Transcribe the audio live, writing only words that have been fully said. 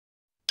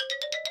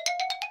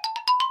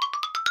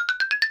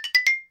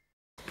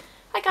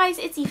Hi guys,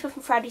 it's Aoife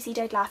from Freddy's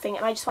Died Laughing,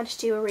 and I just wanted to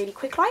do a really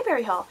quick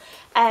library haul.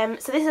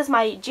 So this is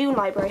my June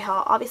library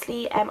haul.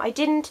 Obviously, I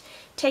didn't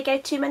take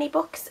out too many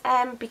books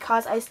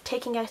because I was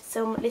taking out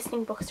some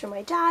listening books from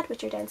my dad,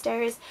 which are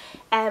downstairs,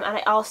 and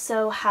I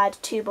also had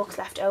 2 books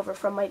left over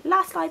from my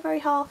last library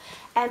haul.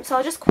 So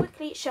I'll just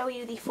quickly show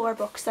you the 4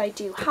 books I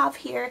do have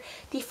here.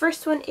 The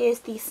first one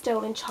is The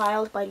Stolen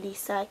Child by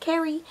Lisa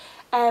Carey,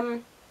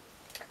 and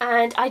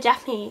I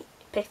definitely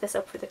picked this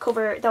up for the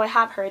cover, though I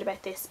have heard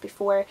about this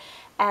before.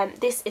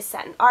 This is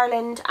set in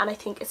Ireland, and I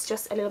think it's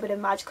just a little bit of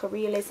magical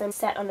realism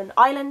set on an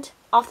island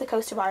off the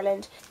coast of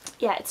Ireland.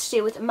 Yeah, it's to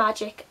do with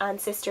magic and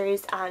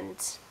sisters and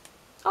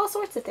all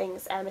sorts of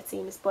things, it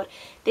seems, but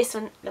this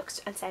one looks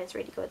and sounds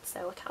really good,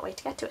 so I can't wait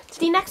to get to it.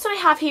 The next one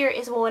I have here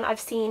is one I've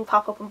seen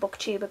pop up on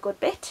BookTube a good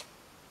bit,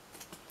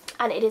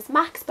 and it is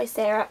Max by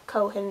Sarah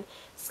Cohen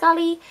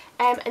Scully,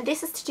 and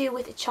this is to do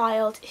with a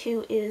child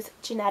who is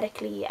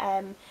genetically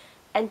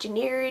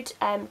engineered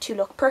to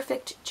look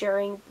perfect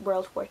during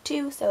World War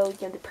II, so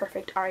you know, the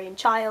perfect Aryan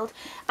child,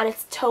 and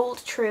it's told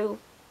through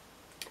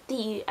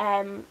the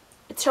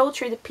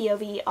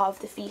POV of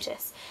the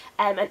fetus,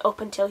 and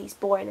up until he's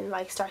born and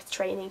like starts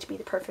training to be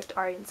the perfect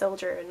Aryan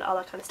soldier and all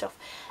that kind of stuff.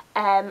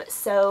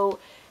 So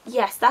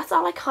yes, that's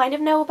all I kind of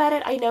know about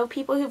it. I know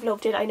people who've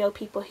loved it, I know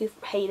people who've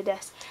hated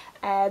it,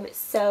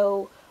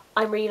 so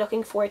I'm really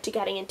looking forward to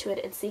getting into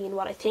it and seeing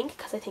what I think,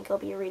 because I think it'll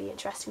be a really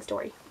interesting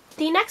story.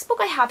 The next book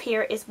I have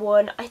here is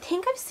one I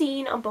think I've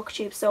seen on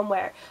BookTube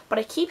somewhere, but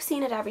I keep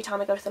seeing it every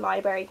time I go to the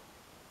library.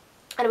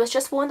 And it was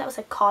just one that was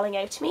like calling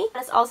out to me.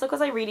 And it's also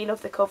because I really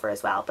love the cover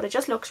as well, but it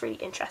just looks really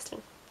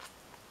interesting.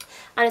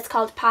 And it's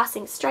called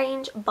Passing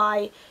Strange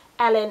by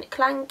Ellen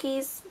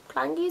Klanges,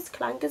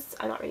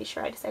 I'm not really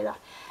sure how to say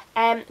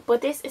that.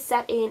 But this is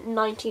set in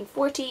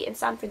 1940 in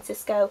San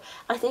Francisco.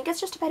 I think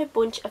it's just about a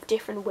bunch of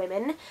different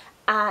women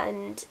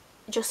and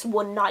just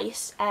one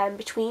night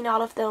between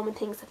all of them and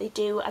things that they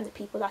do and the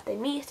people that they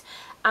meet,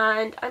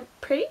 and I'm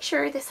pretty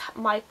sure this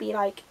might be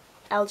like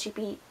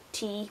LGBT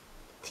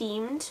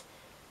themed.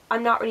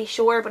 I'm not really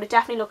sure, but it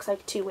definitely looks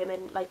like 2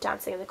 women like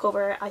dancing on the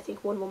cover. I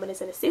think one woman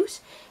is in a suit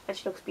and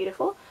she looks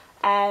beautiful.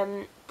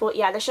 But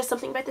yeah, there's just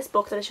something about this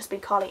book that has just been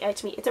calling out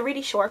to me. It's a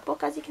really short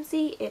book, as you can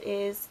see. It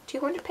is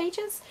 200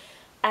 pages.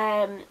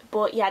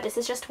 But yeah, this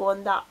is just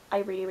one that I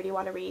really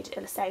want to read,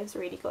 and it sounds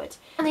really good.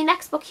 And the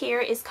next book here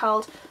is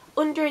called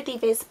Under the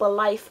Visible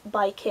Life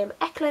by Kim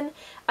Eklund,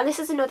 and this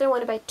is another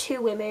one about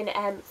 2 women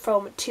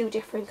from 2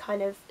 different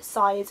kind of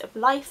sides of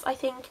life, I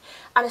think,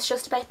 and it's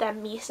just about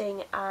them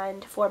meeting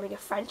and forming a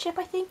friendship,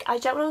 I think. I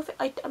don't know if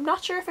I'm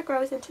not sure if it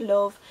grows into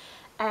love.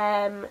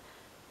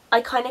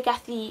 I kind of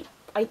get the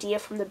idea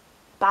from the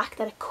back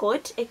that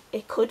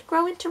it could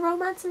grow into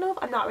romance and love.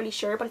 I'm not really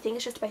sure, but I think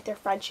it's just about their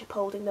friendship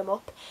holding them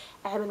up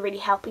and really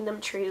helping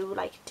them through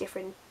like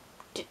different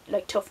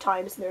like tough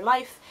times in their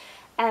life.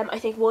 I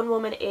think one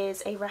woman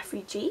is a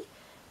refugee,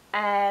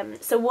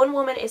 so one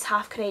woman is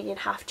half Canadian,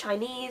 half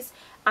Chinese,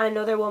 and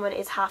another woman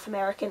is half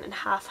American and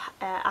half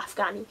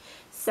Afghani.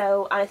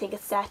 So, and I think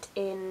it's set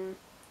in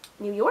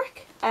New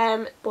York,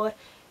 but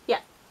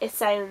yeah, it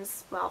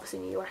sounds, well, obviously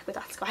New York with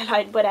that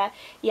skyline, but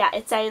yeah,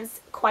 it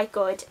sounds quite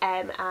good,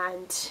 and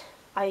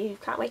I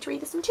can't wait to read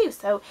this one too.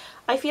 So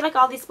I feel like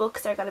all these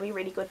books are going to be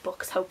really good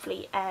books,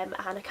 hopefully, and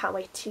I can't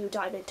wait to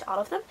dive into all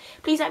of them.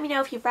 Please let me know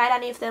if you've read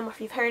any of them or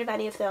if you've heard of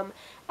any of them.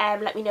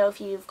 Let me know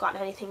if you've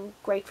gotten anything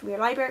great from your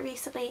library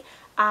recently,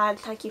 and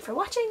thank you for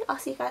watching. I'll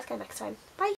see you guys again next time. Bye!